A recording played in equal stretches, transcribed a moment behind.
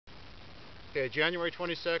Okay, January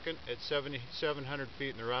 22nd at 7,700 feet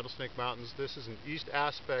in the Rattlesnake Mountains. This is an east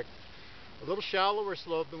aspect, a little shallower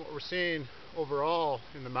slope than what we're seeing overall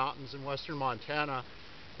in the mountains in western Montana.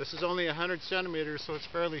 This is only 100 centimeters, so it's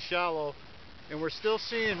fairly shallow, and we're still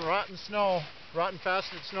seeing rotten snow, rotten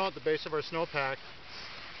faceted snow at the base of our snowpack,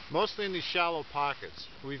 mostly in these shallow pockets.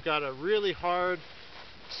 We've got a really hard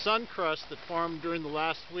sun crust that formed during the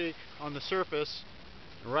last week on the surface.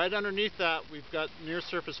 And right underneath that, we've got near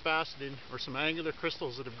surface faceting, or some angular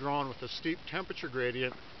crystals that have grown with a steep temperature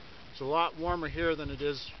gradient. It's a lot warmer here than it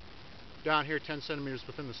is down here 10 centimeters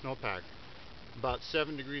within the snowpack. About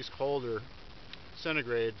 7 degrees colder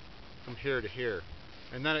centigrade from here to here.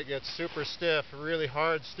 And then it gets super stiff, a really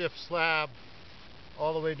hard, stiff slab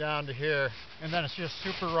all the way down to here. And then it's just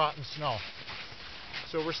super rotten snow.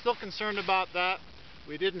 So we're still concerned about that.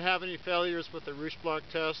 We didn't have any failures with the Rutschblock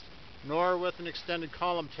test, nor with an extended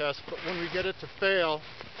column test, but when we get it to fail,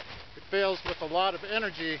 it fails with a lot of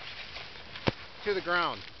energy to the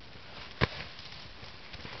ground,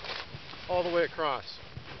 all the way across.